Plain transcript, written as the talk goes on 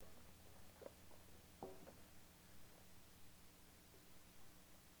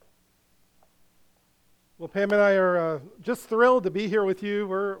Well, Pam and I are just thrilled to be here with you.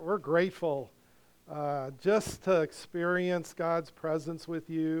 We're grateful just to experience God's presence with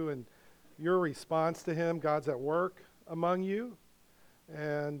you and your response to Him. God's at work among you.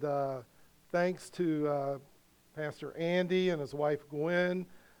 And thanks to Pastor Andy and his wife Gwen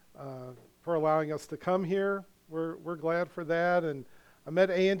for allowing us to come here. We're glad for that. And I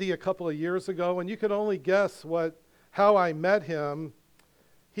met Andy a couple of years ago, and you could only guess how I met him.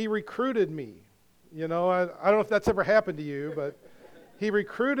 He recruited me. You know, I don't know if that's ever happened to you, but he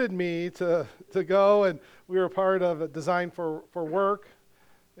recruited me to go, and we were part of a Design for Work.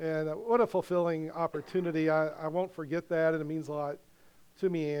 And what a fulfilling opportunity. I won't forget that, and it means a lot to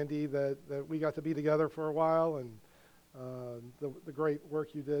me, Andy, that we got to be together for a while, and the great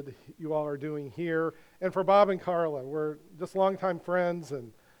work you all are doing here. And for Bob and Carla, we're just longtime friends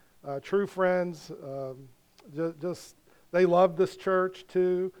and true friends. Just they love this church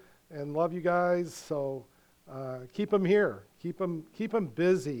too, and love you guys. So keep them here, keep them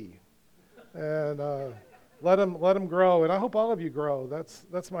busy, and let them grow. And I hope all of you grow.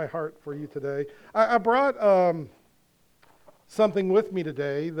 That's my heart for you today. I brought something with me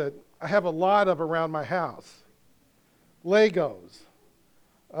today that I have a lot of around my house. Legos.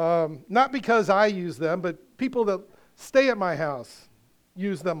 Not because I use them, but people that stay at my house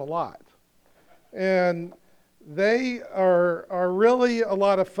use them a lot. And they are really a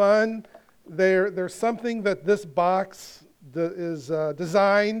lot of fun. There's something that this box is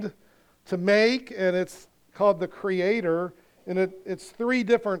designed to make, and it's called the Creator, and it's 3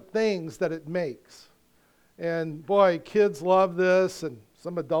 different things that it makes. And boy, kids love this, and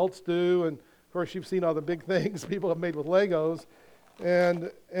some adults do, and of course you've seen all the big things people have made with Legos,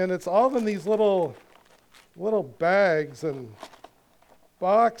 and it's all in these little bags and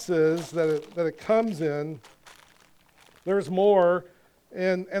boxes that it comes in. There's more,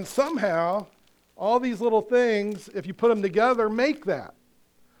 and somehow all these little things, if you put them together, make that.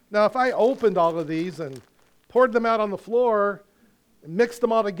 Now, if I opened all of these and poured them out on the floor and mixed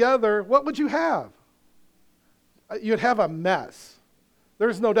them all together, what would you have? You'd have a mess.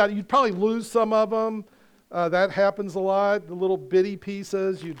 There's no doubt. You'd probably lose some of them. That happens a lot. The little bitty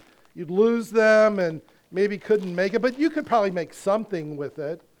pieces, you'd lose them and maybe couldn't make it, but you could probably make something with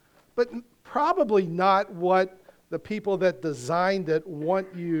it, but probably not what the people that designed it want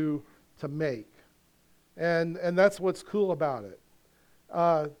you to make. And that's what's cool about it.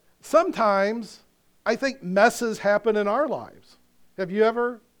 Sometimes I think messes happen in our lives. Have you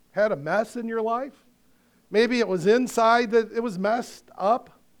ever had a mess in your life? Maybe it was inside that it was messed up.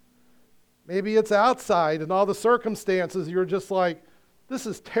 Maybe it's outside and all the circumstances you're just like, this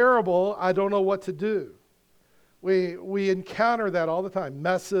is terrible, I don't know what to do. We encounter that all the time,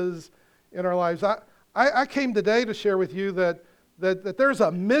 messes in our lives. I came today to share with you that there's a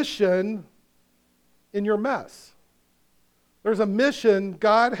mission in your mess. There's a mission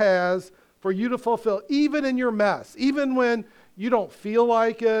God has for you to fulfill, even in your mess, even when you don't feel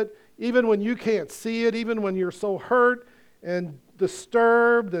like it, even when you can't see it, even when you're so hurt and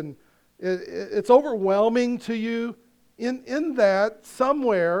disturbed and it's overwhelming to you. In that,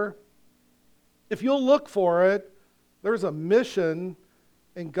 somewhere, if you'll look for it, there's a mission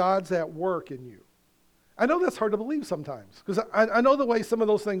and God's at work in you. I know that's hard to believe sometimes, because I know the way some of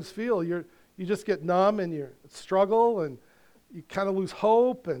those things feel. You just get numb and you struggle and you kind of lose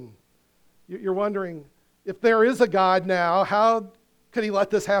hope, and you're wondering, if there is a God now, how could He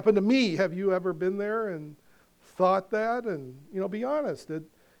let this happen to me? Have you ever been there and thought that? And be honest,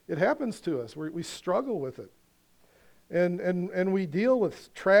 it happens to us. We struggle with it, and we deal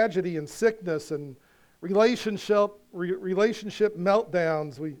with tragedy and sickness and relationship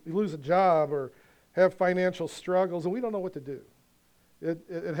meltdowns. We lose a job or have financial struggles, and we don't know what to do.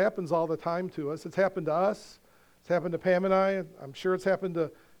 It happens all the time to us. It's happened to us. It's happened to Pam and I. I'm sure it's happened to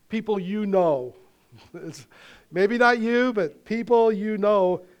people you know. It's maybe not you, but people you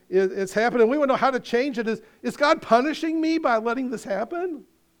know. It's happened, and we want to know how to change it. Is God punishing me by letting this happen?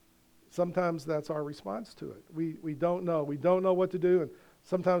 Sometimes that's our response to it. We don't know. We don't know what to do, and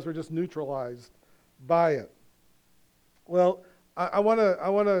sometimes we're just neutralized by it. Well, I want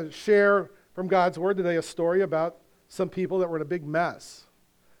to share from God's Word today a story about some people that were in a big mess,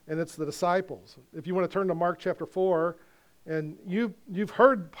 and it's the disciples. If you want to turn to Mark chapter 4, and you've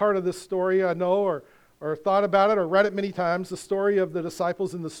heard part of this story, I know, or thought about it or read it many times, the story of the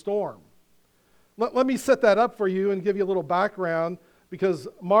disciples in the storm. Let me set that up for you and give you a little background, because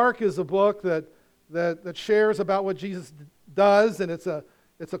Mark is a book that shares about what Jesus does, and it's all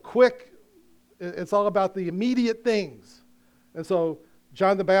about the immediate things. And so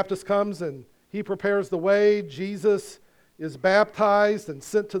John the Baptist comes and he prepares the way. Jesus is baptized and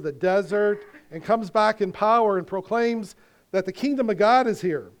sent to the desert and comes back in power and proclaims that the kingdom of God is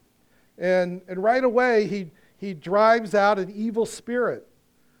here. And right away, he drives out an evil spirit.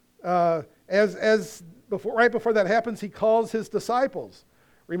 Right before that happens, he calls his disciples.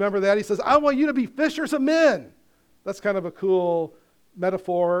 Remember that? He says, I want you to be fishers of men. That's kind of a cool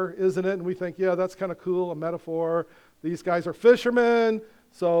metaphor, isn't it? And we think, yeah, that's kind of cool, a metaphor. These guys are fishermen,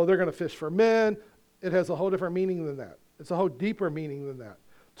 so they're going to fish for men. It has a whole different meaning than that. It's a whole deeper meaning than that.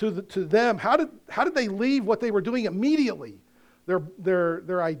 To them, how did they leave what they were doing immediately?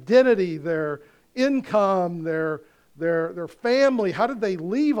 Their identity, their income, their family, how did they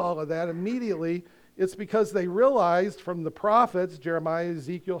leave all of that immediately? It's because they realized from the prophets, Jeremiah,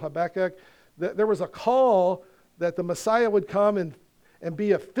 Ezekiel, Habakkuk, that there was a call that the Messiah would come and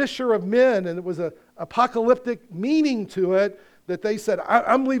be a fisher of men, and it was an apocalyptic meaning to it, that they said,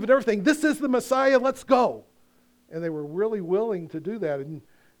 I'm leaving everything. This is the Messiah, let's go. And they were really willing to do that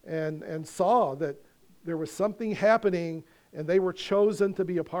and saw that there was something happening, and they were chosen to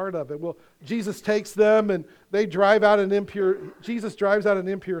be a part of it. Well, Jesus takes them, and Jesus drives out an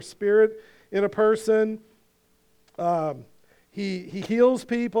impure spirit in a person. He heals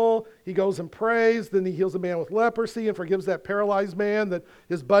people. He goes and prays. Then he heals a man with leprosy and forgives that paralyzed man that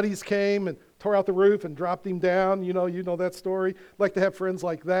his buddies came and tore out the roof and dropped him down. You know that story. I'd like to have friends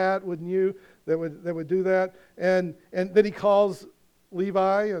like that, wouldn't you? That would do that. And then he calls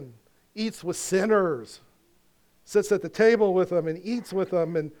Levi and eats with sinners. Sits at the table with them and eats with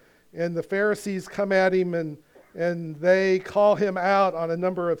them. And the Pharisees come at him and they call him out on a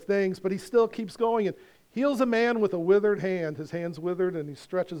number of things, but he still keeps going and heals a man with a withered hand. His hand's withered, and he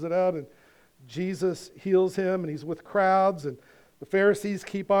stretches it out, and Jesus heals him, and he's with crowds, and the Pharisees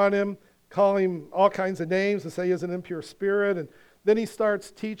keep on him, call him all kinds of names and say he has an impure spirit, and then he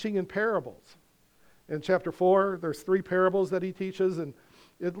starts teaching in parables. In chapter 4, there's 3 parables that he teaches, and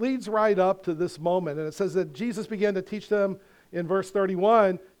it leads right up to this moment, and it says that Jesus began to teach them in verse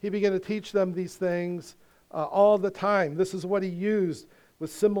 31. He began to teach them these things all the time. This is what he used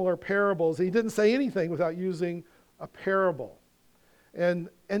with similar parables. He didn't say anything without using a parable. And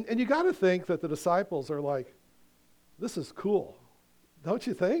you got to think that the disciples are like, this is cool. Don't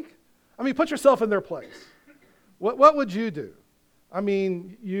you think? I mean, put yourself in their place. What would you do? I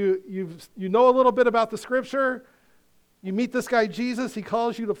mean, you know a little bit about the scripture. You meet this guy Jesus. He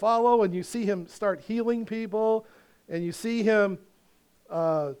calls you to follow, and you see him start healing people, and you see him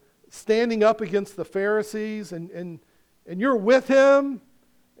standing up against the Pharisees, and you're with him.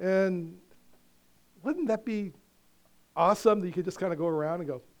 And wouldn't that be awesome that you could just kind of go around and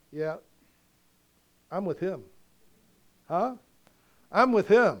go, yeah, I'm with him. Huh? I'm with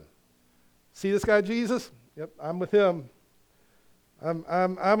him. See this guy Jesus? Yep, I'm with him. I'm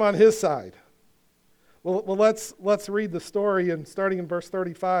on his side. Well, let's read the story, and starting in verse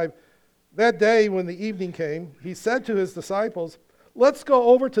 35. That day when the evening came, he said to his disciples, let's go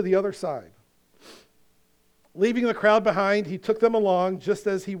over to the other side. Leaving the crowd behind, he took them along just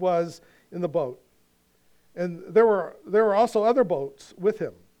as he was in the boat. And there were also other boats with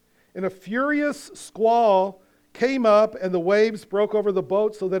him. And a furious squall came up, and the waves broke over the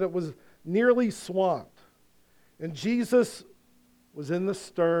boat so that it was nearly swamped. And Jesus was in the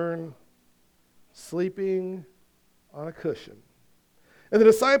stern, sleeping on a cushion. And the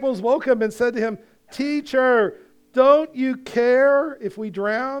disciples woke him and said to him, Teacher, don't you care if we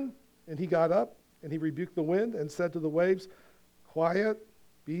drown? And he got up. And he rebuked the wind and said to the waves, Quiet,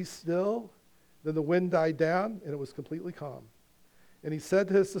 be still. Then the wind died down, and it was completely calm. And he said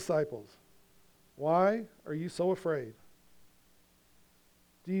to his disciples, Why are you so afraid?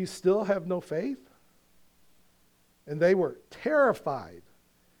 Do you still have no faith? And they were terrified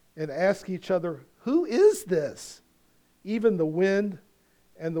and asked each other, Who is this? Even the wind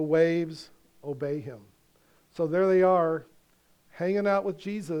and the waves obey him. So there they are, hanging out with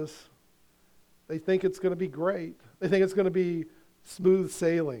Jesus. They think it's going to be great. They think it's going to be smooth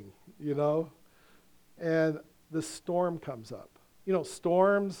sailing, And the storm comes up.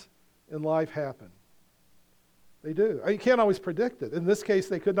 Storms in life happen. They do. You can't always predict it. In this case,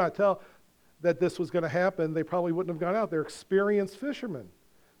 they could not tell that this was going to happen. They probably wouldn't have gone out. They're experienced fishermen.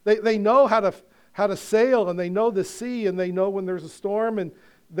 They know how to sail, and they know the sea, and they know when there's a storm, and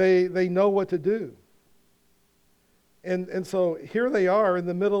they know what to do. And so here they are in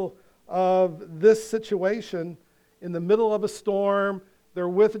the middle of this situation, in the middle of a storm. They're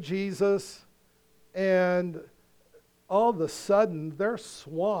with Jesus, and all of a sudden they're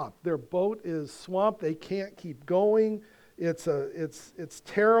swamped. Their boat is swamped. They can't keep going. It's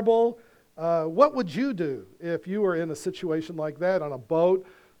terrible. What would you do if you were in a situation like that on a boat?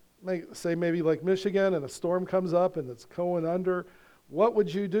 say maybe Lake Michigan, and a storm comes up and it's going under, what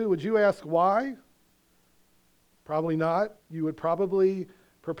would you do? Would you ask why? Probably not. You would probably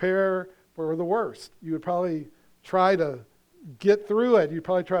prepare for the worst. You would probably try to get through it. You'd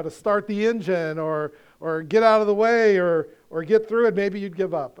probably try to start the engine or get out of the way or get through it. Maybe you'd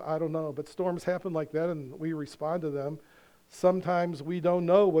give up. I don't know. But storms happen like that, and we respond to them. Sometimes we don't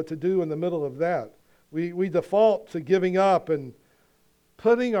know what to do in the middle of that. We default to giving up and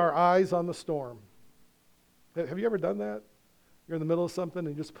putting our eyes on the storm. Have you ever done that? You're in the middle of something and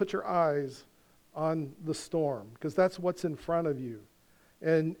you just put your eyes on the storm because that's what's in front of you.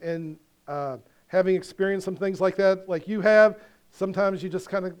 And having experienced some things like that, like you have, sometimes you just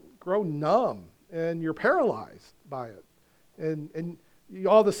kind of grow numb and you're paralyzed by it. And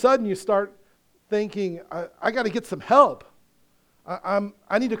all of a sudden you start thinking, I got to get some help.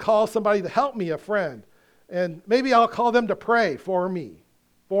 I need to call somebody to help me, a friend. And maybe I'll call them to pray for me.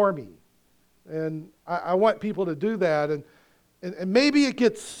 And I want people to do that. And maybe it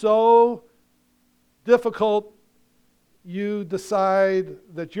gets so difficult, you decide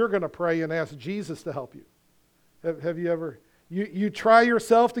that you're going to pray and ask Jesus to help you. Have you ever? You try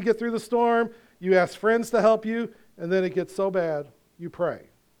yourself to get through the storm, you ask friends to help you, and then it gets so bad, you pray.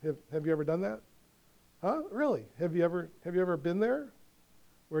 Have you ever done that? Huh? Really? Have you ever been there?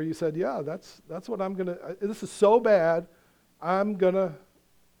 Where you said, yeah, that's what I'm going to, this is so bad, I'm going to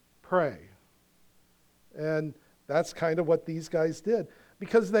pray. And that's kind of what these guys did.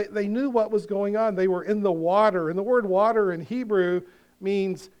 Because they knew what was going on. They were in the water. And the word water in Hebrew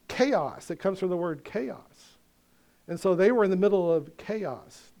means chaos. It comes from the word chaos. And so they were in the middle of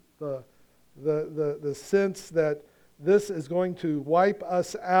chaos. The sense that this is going to wipe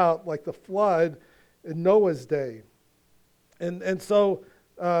us out like the flood in Noah's day. And so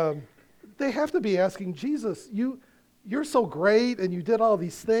they have to be asking Jesus, you're so great and you did all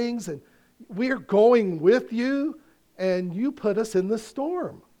these things and we're going with you and you put us in this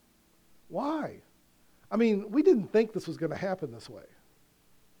storm. Why? I mean, we didn't think this was going to happen this way.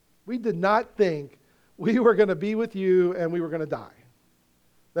 We did not think we were going to be with you and we were going to die.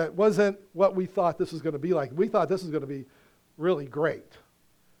 That wasn't what we thought this was going to be like. We thought this was going to be really great.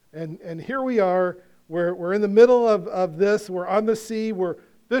 And here we are. We're in the middle of this. We're on the sea. We're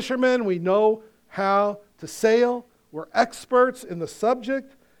fishermen. We know how to sail. We're experts in the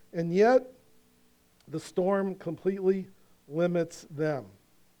subject. And yet, the storm completely limits them.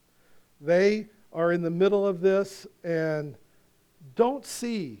 They are in the middle of this and don't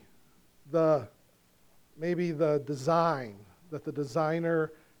see maybe the design that the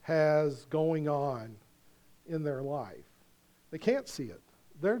designer has going on in their life. They can't see it.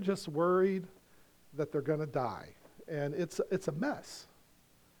 They're just worried that they're going to die. And it's a mess.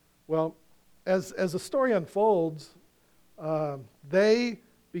 Well, as the story unfolds, they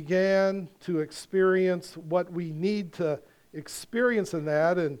began to experience what we need to experience in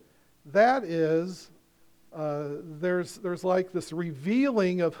that, and that is there's like this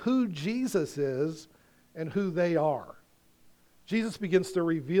revealing of who Jesus is and who they are. Jesus begins to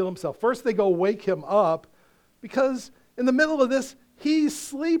reveal himself. First they go wake him up because in the middle of this, he's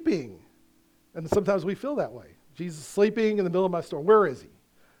sleeping. And sometimes we feel that way. Jesus is sleeping in the middle of my storm. Where is he?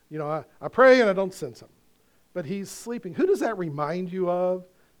 You know, I pray and I don't sense him. But he's sleeping. Who does that remind you of?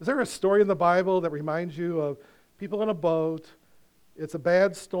 Is there a story in the Bible that reminds you of people in a boat, it's a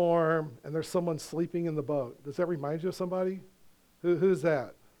bad storm, and there's someone sleeping in the boat? Does that remind you of somebody? Who's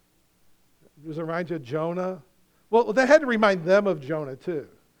that? Does it remind you of Jonah? Well, that had to remind them of Jonah too.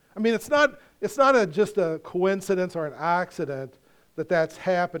 I mean, it's not just a coincidence or an accident that that's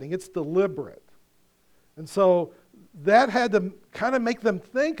happening. It's deliberate. And so that had to kind of make them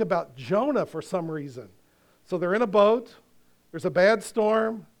think about Jonah for some reason. So they're in a boat. There's a bad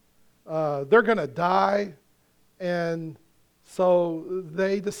storm. They're going to die. And so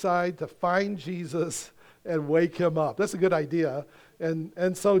they decide to find Jesus and wake him up. That's a good idea.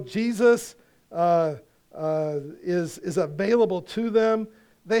 And so Jesus is available to them.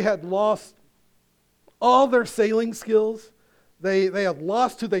 They had lost all their sailing skills. They had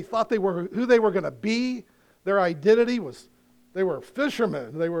lost who they thought who they were going to be. Their identity was, they were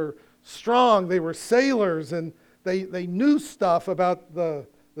fishermen. They were strong. They were sailors. And they knew stuff about the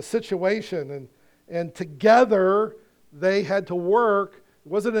situation. And together, they had to work.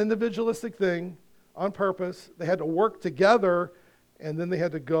 It wasn't an individualistic thing on purpose. They had to work together. And then they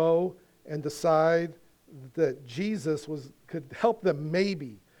had to go and decide that Jesus could help them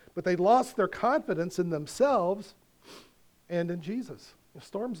maybe. But they lost their confidence in themselves and in Jesus.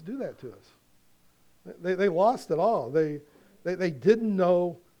 Storms do that to us. They lost it all. They didn't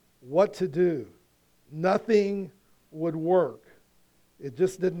know what to do. Nothing would work. It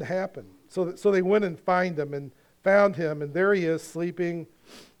just didn't happen. So they went and found him, and there he is sleeping,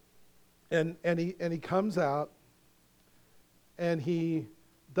 and he comes out, and he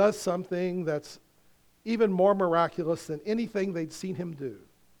does something that's even more miraculous than anything they'd seen him do.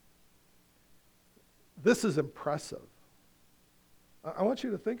 This is impressive. I want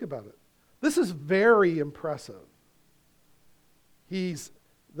you to think about it. This is very impressive.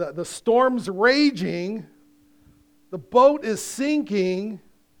 The storm's raging, the boat is sinking,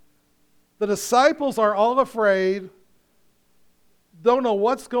 the disciples are all afraid, don't know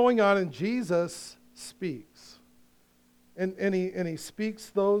what's going on, and Jesus speaks. And he speaks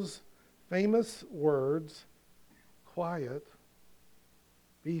those famous words, quiet,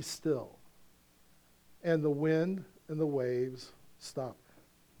 be still. And the wind and the waves stop.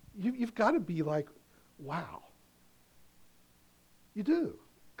 You've got to be like, wow. You do.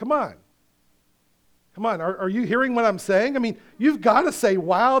 Come on. Come on. Are you hearing what I'm saying? I mean, you've got to say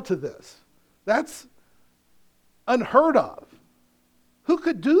wow to this. That's unheard of. Who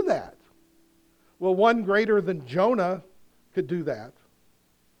could do that? Well, one greater than Jonah could do that.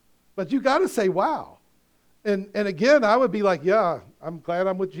 But you got to say wow. And again, I would be like, yeah, I'm glad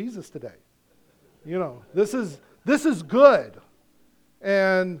I'm with Jesus today. You know, this is good.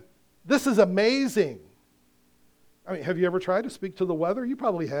 And this is amazing. I mean, have you ever tried to speak to the weather? You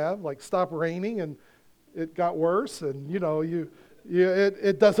probably have, like stop raining, and it got worse, and you know,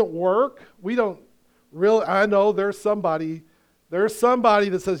 it doesn't work. We don't really, I know there's somebody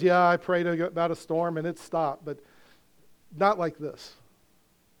that says, yeah, I prayed about a storm and it stopped, but not like this.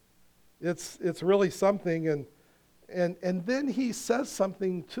 It's really something, and then he says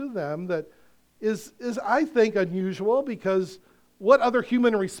something to them that is I think unusual, because what other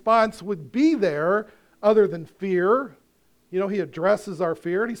human response would be there other than fear? You know, he addresses our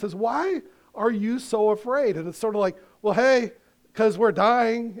fear, and he says, why are you so afraid? And it's sort of like, well, hey, because we're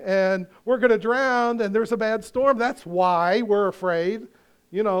dying and we're going to drown and there's a bad storm. That's why we're afraid.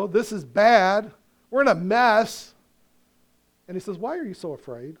 You know, this is bad. We're in a mess. And he says, why are you so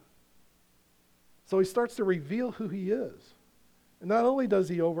afraid? So he starts to reveal who he is. And not only does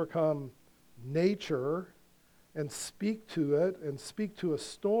he overcome nature and speak to it and speak to a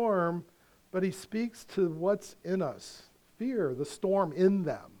storm, but he speaks to what's in us, fear, the storm in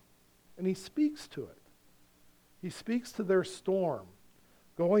them. And he speaks to it. He speaks to their storm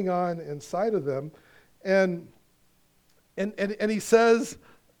going on inside of them. And he says,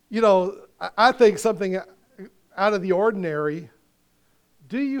 you know, I think something out of the ordinary.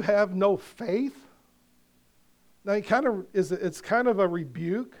 Do you have no faith? Now, it's kind of a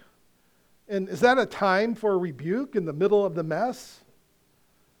rebuke. And is that a time for a rebuke in the middle of the mess?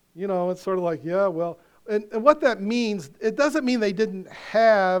 You know, it's sort of like, yeah, well, and what that means, it doesn't mean they didn't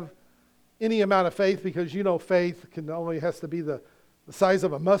have any amount of faith, because you know faith has to be the size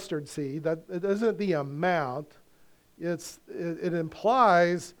of a mustard seed. That it isn't the amount. It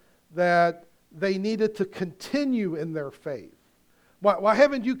implies that they needed to continue in their faith. Why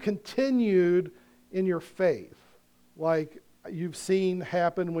haven't you continued in your faith like you've seen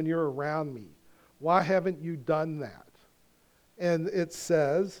happen when you're around me? Why haven't you done that? And it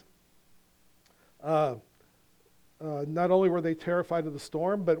says, not only were they terrified of the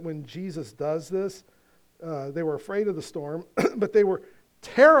storm, but when Jesus does this, they were afraid of the storm, but they were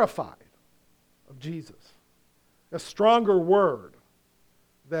terrified of Jesus. A stronger word.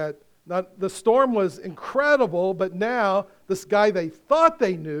 That not the storm was incredible, but now this guy they thought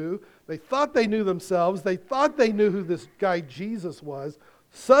they knew themselves, they thought they knew who this guy Jesus was,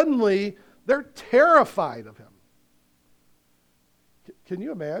 suddenly they're terrified of him. Can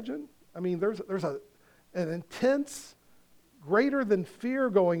you imagine? I mean, there's an intense, greater than fear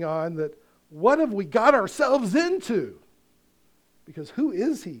going on, that what have we got ourselves into? Because who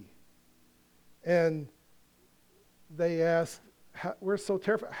is he? And they asked, we're so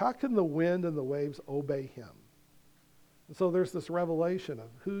terrified, how can the wind and the waves obey him? And so there's this revelation of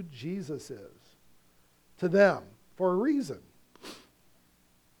who Jesus is to them for a reason,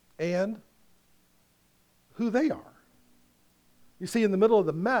 and who they are. You see, in the middle of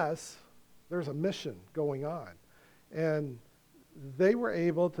the mess, there's a mission going on. And they were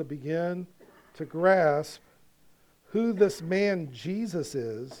able to begin to grasp who this man Jesus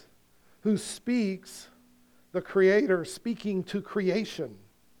is, who speaks, the Creator speaking to creation.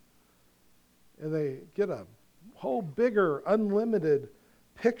 And they get a whole bigger, unlimited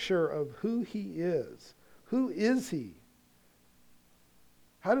picture of who he is. Who is he?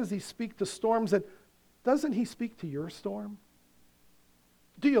 How does he speak to storms? And doesn't he speak to your storm?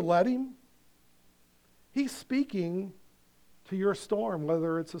 Do you let him? He's speaking to your storm,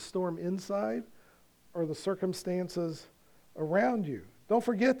 whether it's a storm inside or the circumstances around you. Don't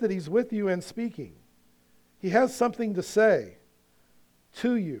forget that he's with you and speaking. He has something to say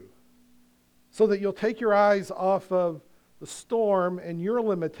to you so that you'll take your eyes off of the storm and your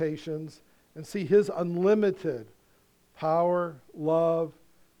limitations and see his unlimited power, love,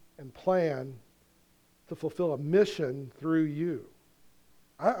 and plan to fulfill a mission through you.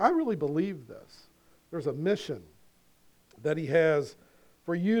 I really believe this. There's a mission that he has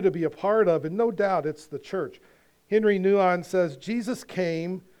for you to be a part of, and no doubt it's the church. Henry Nouwen says, Jesus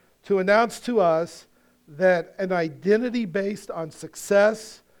came to announce to us that an identity based on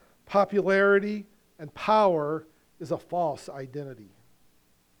success, popularity, and power is a false identity.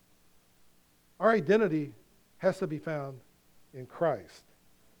 Our identity has to be found in Christ.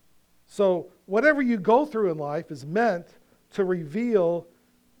 So whatever you go through in life is meant to reveal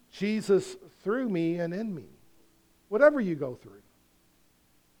Jesus through me and in me. Whatever you go through.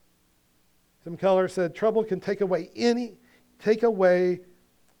 Tim Keller said, trouble can take anything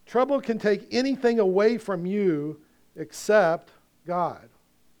away from you except God,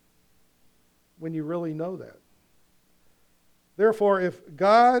 when you really know that. Therefore, if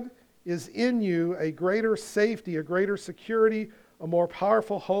God is in you, a greater safety, a greater security, a more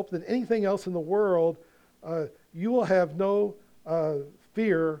powerful hope than anything else in the world, you will have no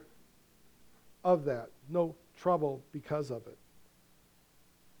fear of that, no trouble because of it.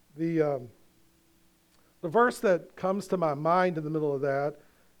 The verse that comes to my mind in the middle of that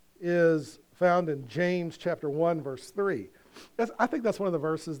is found in James chapter 1, verse 3. I think that's one of the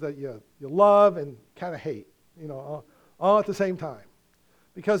verses that you love and kind of hate, all at the same time.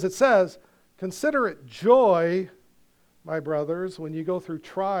 Because it says, consider it joy, my brothers, when you go through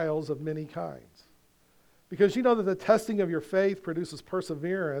trials of many kinds. Because you know that the testing of your faith produces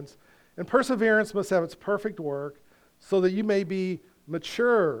perseverance, and perseverance must have its perfect work, so that you may be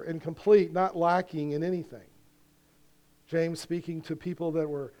mature and complete, not lacking in anything. James, speaking to people that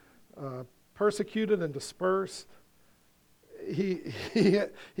were persecuted and dispersed, he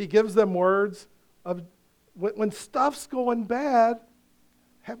gives them words of, when stuff's going bad,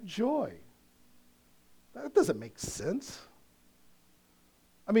 have joy. That doesn't make sense.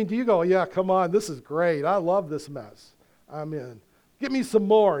 I mean, do you go, yeah, come on, this is great. I love this mess I'm in. Give me some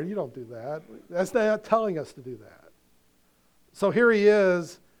more. You don't do that. That's not telling us to do that. So here he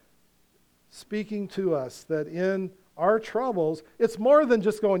is speaking to us that in our troubles, it's more than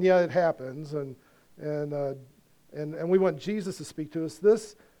just going, yeah, it happens, and we want Jesus to speak to us.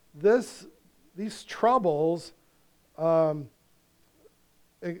 These troubles,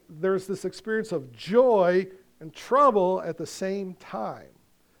 there's this experience of joy and trouble at the same time.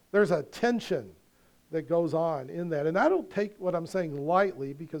 There's a tension that goes on in that. And I don't take what I'm saying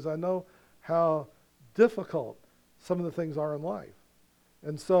lightly, because I know how difficult some of the things are in life.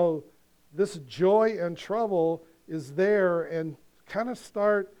 And so this joy and trouble is there, and gives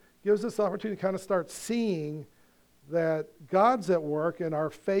us the opportunity to kind of start seeing that God's at work and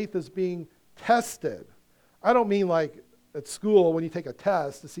our faith is being tested. I don't mean like at school when you take a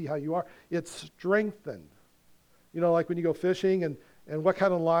test to see how you are. It's strengthened. Like when you go fishing and what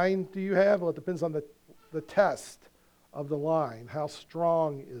kind of line do you have? Well, it depends on the test of the line. How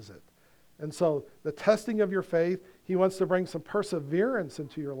strong is it? And so the testing of your faith, he wants to bring some perseverance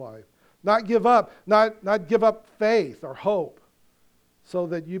into your life. Not give up, not give up faith or hope, so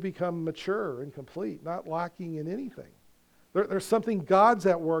that you become mature and complete, not lacking in anything. There's something God's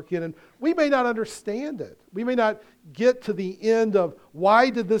at work in, and we may not understand it. We may not get to the end of why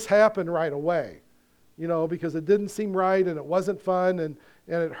did this happen right away, because it didn't seem right and it wasn't fun and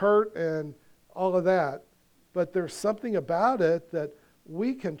it hurt and all of that. But there's something about it that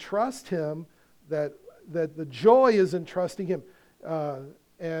we can trust him, that the joy is in trusting him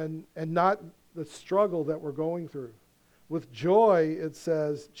and not the struggle that we're going through. With joy, it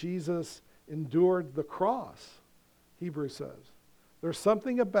says Jesus endured the cross, Hebrews says. There's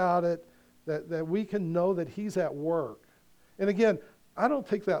something about it that we can know that he's at work. And again, I don't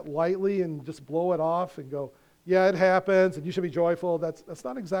take that lightly and just blow it off and go, yeah, it happens and you should be joyful. That's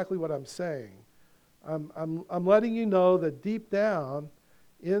not exactly what I'm saying. I'm letting you know that deep down,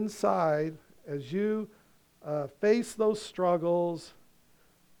 inside, as you face those struggles,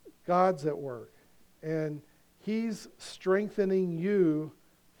 God's at work. And he's strengthening you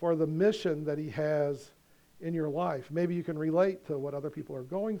for the mission that he has in your life. Maybe you can relate to what other people are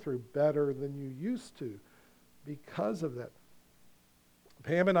going through better than you used to because of that.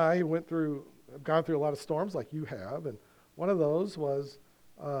 Pam and I have gone through a lot of storms like you have, and one of those was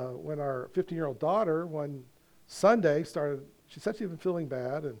when our 15-year-old daughter one Sunday she said she'd been feeling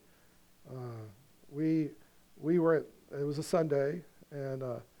bad, and we were it was a Sunday, and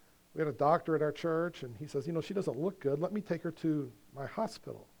we had a doctor at our church, and he says, she doesn't look good. Let me take her to my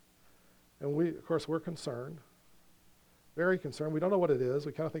hospital. And we're concerned, very concerned. We don't know what it is.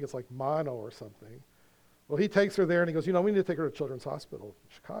 We kind of think it's like mono or something. Well, he takes her there, and he goes, we need to take her to Children's Hospital in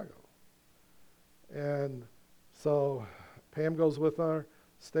Chicago. And so Pam goes with her,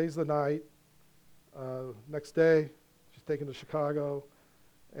 stays the night. Next day, she's taken to Chicago,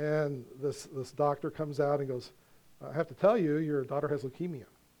 and this doctor comes out and goes, I have to tell you, your daughter has leukemia.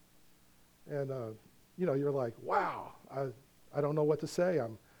 And, you're like, wow, I don't know what to say.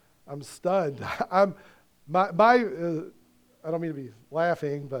 I'm stunned. I don't mean to be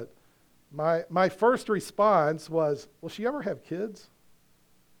laughing, but my first response was, will she ever have kids?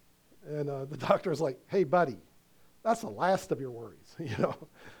 And the doctor's like, hey, buddy, that's the last of your worries,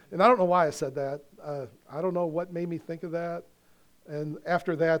 And I don't know why I said that. I don't know what made me think of that. And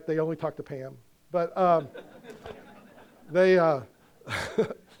after that, they only talked to Pam. But they,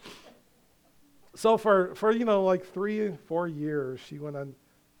 so for like 3 or 4 years, she went on,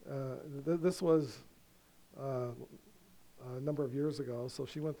 this was a number of years ago, so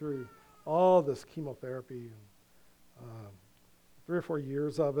she went through all this chemotherapy, 3 or 4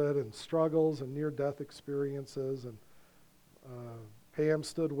 years of it, and struggles and near-death experiences, and Pam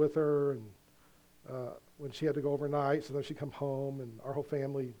stood with her, and when she had to go overnight, so then she'd come home, and our whole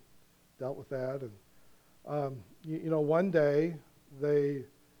family dealt with that. And one day they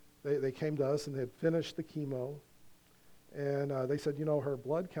came to us, and they had finished the chemo, and they said, her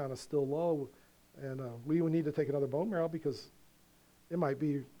blood count is still low, and we would need to take another bone marrow because it might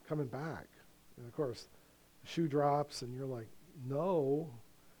be coming back. And of course, the shoe drops, and you're like, no,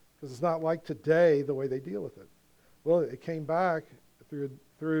 because it's not like today the way they deal with it. Well, it came back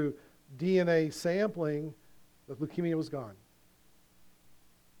through DNA sampling. The leukemia was gone.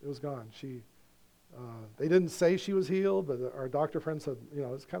 It was gone. They didn't say she was healed, but our doctor friend said,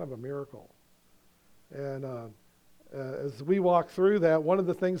 it's kind of a miracle. And as we walked through that, one of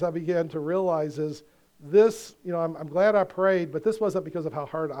the things I began to realize is this, I'm glad I prayed, but this wasn't because of how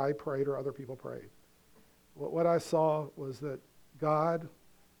hard I prayed or other people prayed. What I saw was that God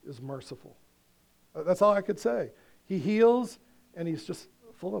is merciful. That's all I could say. He heals, and he's just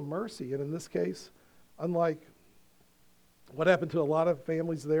full of mercy. And in this case, unlike what happened to a lot of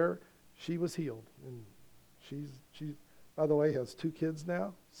families there, she was healed. And she, by the way, has 2 kids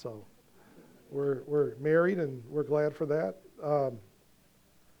now. So we're married, and we're glad for that.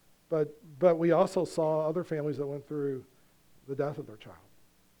 But we also saw other families that went through the death of their child.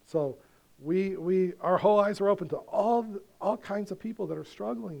 So our whole eyes were open to all kinds of people that are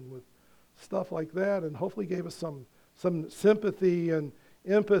struggling with stuff like that, and hopefully gave us some sympathy and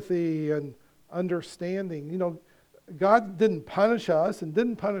empathy and understanding. God didn't punish us and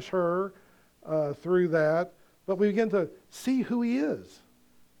didn't punish her through that, but we begin to see who he is.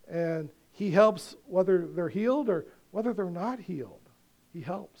 And he helps whether they're healed or whether they're not healed. He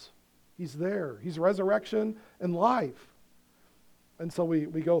helps. He's there. He's resurrection and life. And so we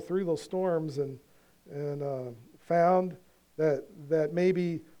go through those storms and found that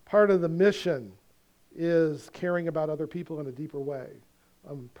maybe part of the mission is caring about other people in a deeper way,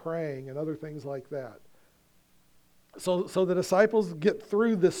 praying and other things like that. So the disciples get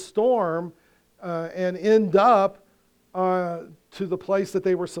through this storm and end up to the place that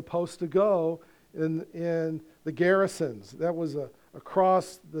they were supposed to go in the Gerasenes. That was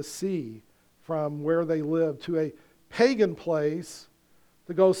across the sea from where they lived to a pagan place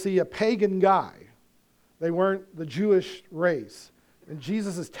to go see a pagan guy. They weren't the Jewish race. And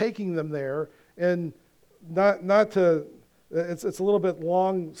Jesus is taking them there, and not to, it's a little bit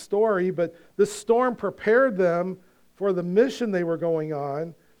long story, but this storm prepared them for the mission they were going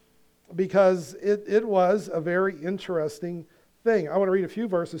on, because it was a very interesting thing. I want to read a few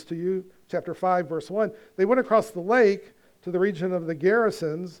verses to you. Chapter 5, verse 1. They went across the lake to the region of the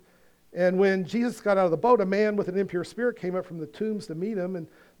Gerasenes, and when Jesus got out of the boat, a man with an impure spirit came up from the tombs to meet him, and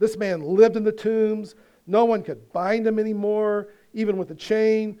this man lived in the tombs. No one could bind him anymore, even with a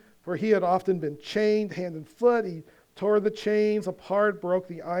chain, for he had often been chained hand and foot. He tore the chains apart, broke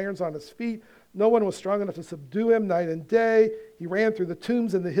the irons on his feet. No one was strong enough to subdue him night and day. He ran through the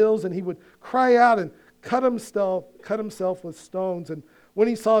tombs and the hills, and he would cry out and cut himself with stones. And when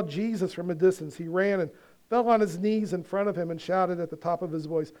he saw Jesus from a distance, he ran and fell on his knees in front of him and shouted at the top of his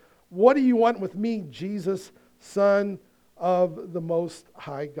voice, "What do you want with me, Jesus, Son of the Most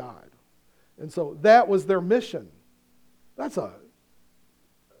High God?" And so that was their mission. That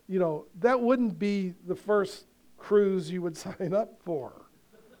wouldn't be the first cruise you would sign up for.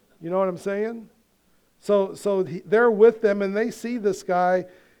 You know what I'm saying? So they're with them, and they see this guy,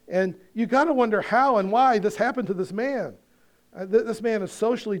 and you got to wonder how and why this happened to this man. This man is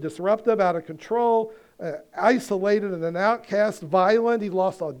socially disruptive, out of control, isolated and an outcast, violent. He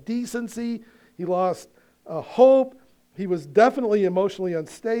lost all decency. He lost hope. He was definitely emotionally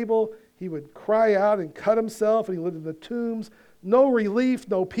unstable. He would cry out and cut himself, and he lived in the tombs. No relief,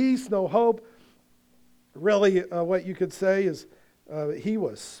 no peace, no hope. Really, what you could say is he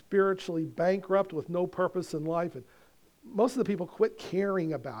was spiritually bankrupt with no purpose in life. And most of the people quit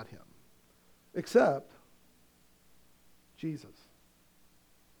caring about him, except Jesus.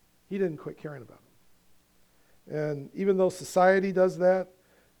 He didn't quit caring about him. And even though society does that,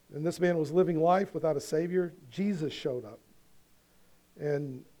 and this man was living life without a Savior, Jesus showed up.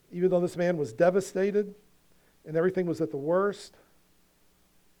 And even though this man was devastated and everything was at the worst,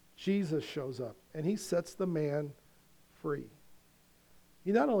 Jesus shows up and he sets the man free.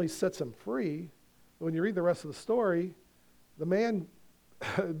 He not only sets him free, but when you read the rest of the story, the man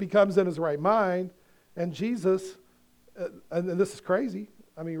becomes in his right mind, and Jesus, and this is crazy,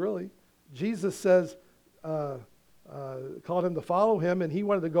 I mean really, Jesus says, called him to follow him, and he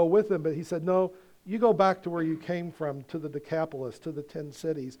wanted to go with him, but he said, no, you go back to where you came from, to the Decapolis, to the 10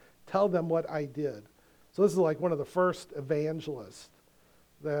 cities. Tell them what I did. So this is like one of the first evangelists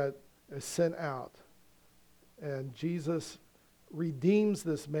that is sent out. And Jesus redeems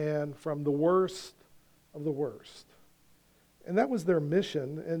this man from the worst of the worst. And that was their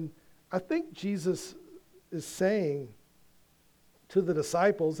mission. And I think Jesus is saying to the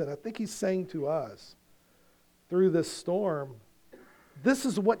disciples, and I think he's saying to us through this storm, this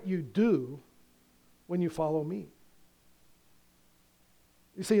is what you do when you follow me.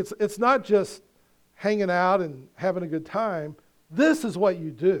 You see, it's not just hanging out and having a good time. This is what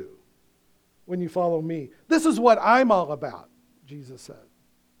you do when you follow me. This is what I'm all about, Jesus said.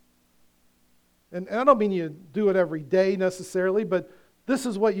 And I don't mean you do it every day necessarily, but this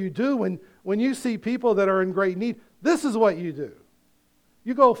is what you do when you see people that are in great need. This is what you do.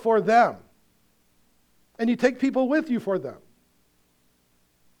 You go for them. And you take people with you for them.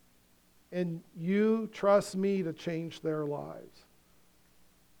 And you trust me to change their lives.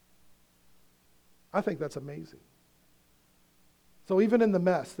 I think that's amazing. So even in the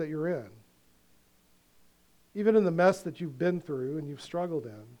mess that you're in, even in the mess that you've been through and you've struggled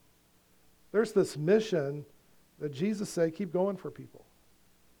in, there's this mission that Jesus said, keep going for people.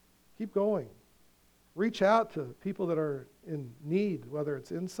 Keep going. Reach out to people that are in need, whether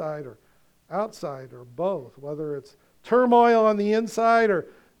it's inside or outside or both, whether it's turmoil on the inside or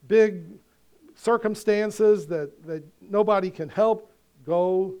big circumstances that nobody can help.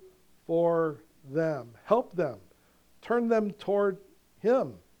 Go for them. Help them. Turn them toward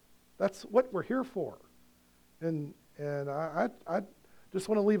him. That's what we're here for. And I just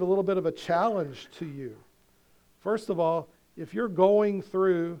want to leave a little bit of a challenge to you. First of all, if you're going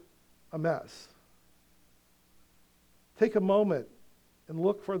through a mess, take a moment and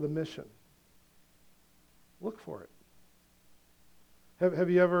look for the mission. Look for it. Have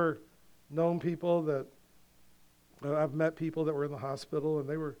you ever known people that, I've met people that were in the hospital and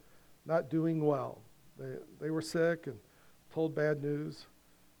they were not doing well. They were sick and told bad news,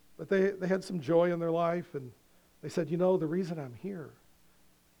 but they had some joy in their life, and they said, you know, the reason I'm here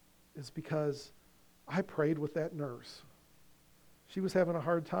is because I prayed with that nurse. She was having a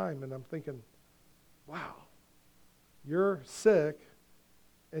hard time, and I'm thinking, wow, you're sick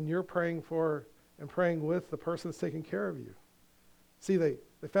and you're praying for and praying with the person that's taking care of you. See, they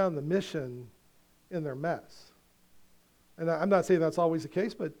found the mission in their mess. And I'm not saying that's always the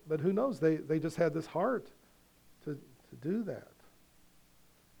case, but who knows? They just had this heart to do that.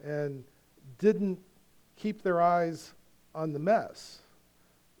 And didn't keep their eyes on the mess,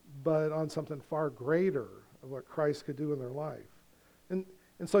 but on something far greater of what Christ could do in their life. And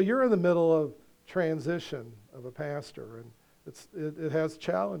so you're in the middle of transition of a pastor, and it has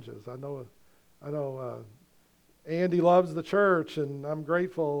challenges. I know Andy loves the church, and I'm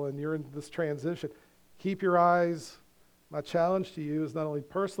grateful, and you're in this transition. Keep your eyes. My challenge to you is not only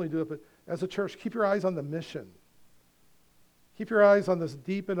personally do it, but as a church, keep your eyes on the mission. Keep your eyes on this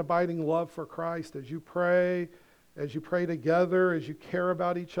deep and abiding love for Christ as you pray together, as you care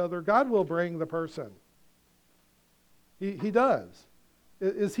about each other. God will bring the person. He does.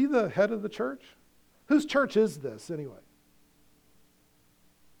 Is he the head of the church? Whose church is this anyway?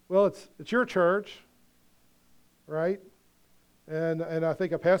 Well, it's your church, right? And I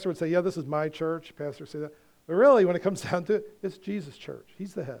think a pastor would say, yeah, this is my church. Pastor would say that. But really, when it comes down to it, it's Jesus' church.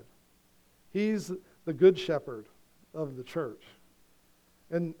 He's the head. He's the good shepherd of the church.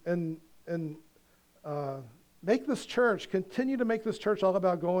 And make this church, continue to make this church all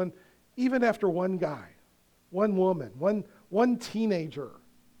about going, even after one guy, one woman, one teenager.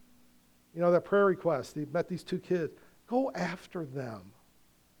 You know, that prayer request, he met these two kids. Go after them.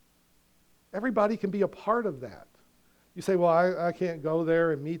 Everybody can be a part of that. You say, well, I can't go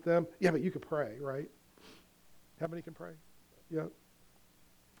there and meet them. Yeah, but you can pray, right? How many can pray? Yeah.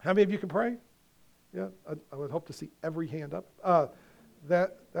 How many of you can pray? Yeah, I would hope to see every hand up.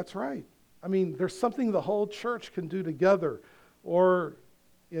 That's right. I mean, there's something the whole church can do together or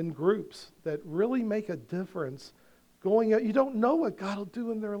in groups that really make a difference going out. You don't know what God will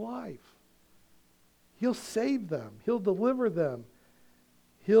do in their life. He'll save them. He'll deliver them.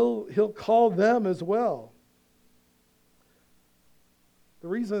 He'll call them as well. The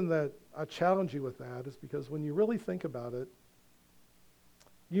reason that I challenge you with that is because when you really think about it,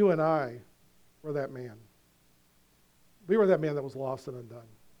 you and I were that man. We were that man that was lost and undone,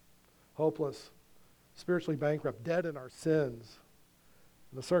 hopeless, spiritually bankrupt, dead in our sins,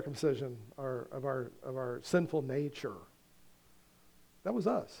 the circumcision of our sinful nature. That was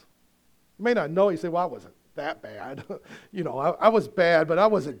us. You may not know. You say, well, I wasn't that bad. I was bad, but I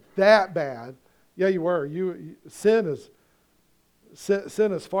wasn't that bad. Yeah, you were. Sin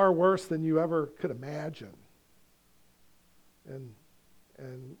is far worse than you ever could imagine.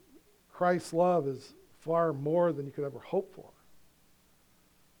 And Christ's love is far more than you could ever hope for.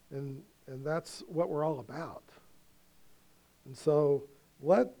 And that's what we're all about. And so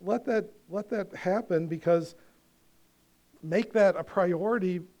let that happen, because make that a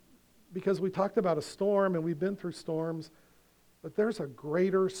priority, because we talked about a storm and we've been through storms, but there's a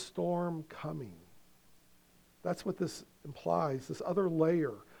greater storm coming. That's what this implies, this other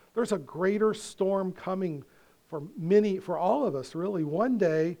layer. There's a greater storm coming for all of us, really. One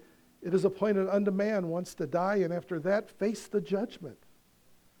day, it is appointed unto man once to die, and after that, face the judgment.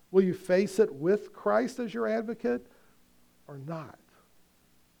 Will you face it with Christ as your advocate or not?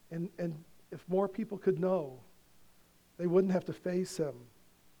 And if more people could know, they wouldn't have to face him,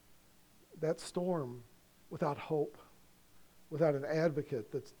 that storm, without hope, without an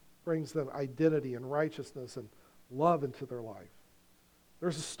advocate that brings them identity and righteousness and love into their life.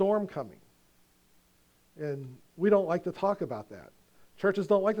 There's a storm coming. And we don't like to talk about that. Churches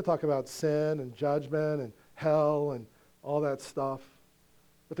don't like to talk about sin and judgment and hell and all that stuff.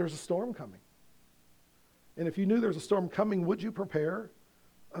 But there's a storm coming. And if you knew there's a storm coming, would you prepare?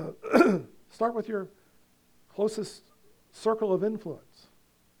 Start with your closest circle of influence.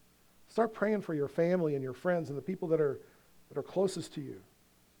 Start praying for your family and your friends and the people that are closest to you.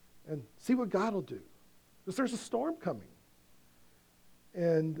 And see what God will do. Because there's a storm coming.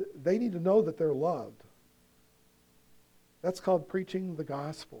 And they need to know that they're loved. That's called preaching the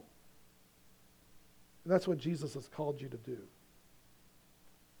gospel. And that's what Jesus has called you to do.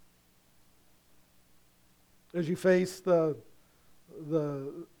 As you face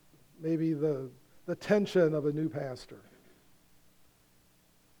maybe the tension of a new pastor,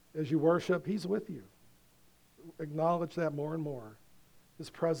 as you worship, he's with you. Acknowledge that more and more. His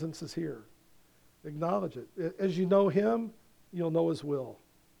presence is here. Acknowledge it. As you know him, you'll know his will.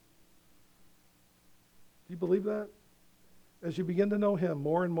 Do you believe that? As you begin to know him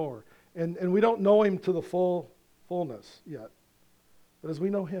more and more. And we don't know him to the fullness yet. But as we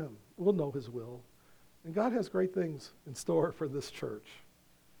know him, we'll know his will. And God has great things in store for this church.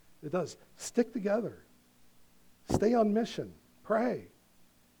 It does. Stick together. Stay on mission. Pray.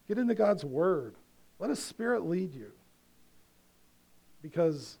 Get into God's word. Let his Spirit lead you.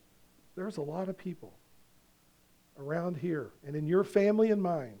 Because there's a lot of people around here and in your family and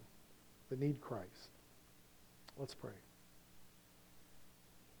mine that need Christ. Let's pray.